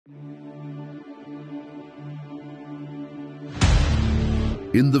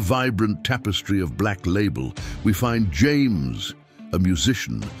In the vibrant tapestry of Black Label, we find James, a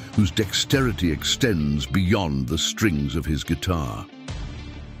musician whose dexterity extends beyond the strings of his guitar.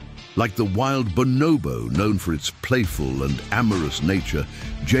 Like the wild bonobo, known for its playful and amorous nature,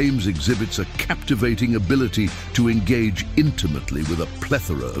 James exhibits a captivating ability to engage intimately with a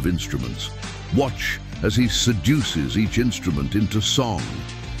plethora of instruments. Watch as he seduces each instrument into song,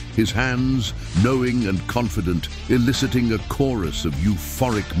 his hands, knowing and confident, eliciting a chorus of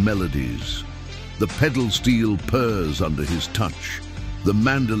euphoric melodies. The pedal steel purrs under his touch. The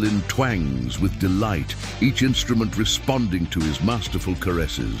mandolin twangs with delight, each instrument responding to his masterful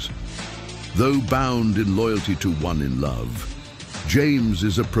caresses. Though bound in loyalty to one in love, James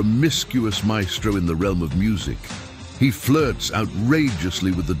is a promiscuous maestro in the realm of music. He flirts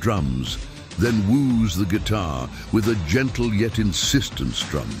outrageously with the drums, then woos the guitar with a gentle yet insistent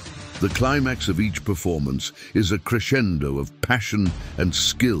strum. The climax of each performance is a crescendo of passion and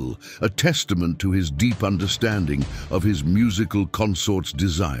skill, a testament to his deep understanding of his musical consort's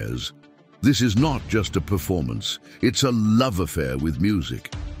desires. This is not just a performance, it's a love affair with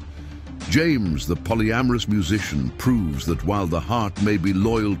music. James, the polyamorous musician, proves that while the heart may be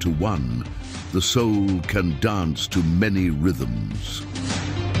loyal to one, the soul can dance to many rhythms.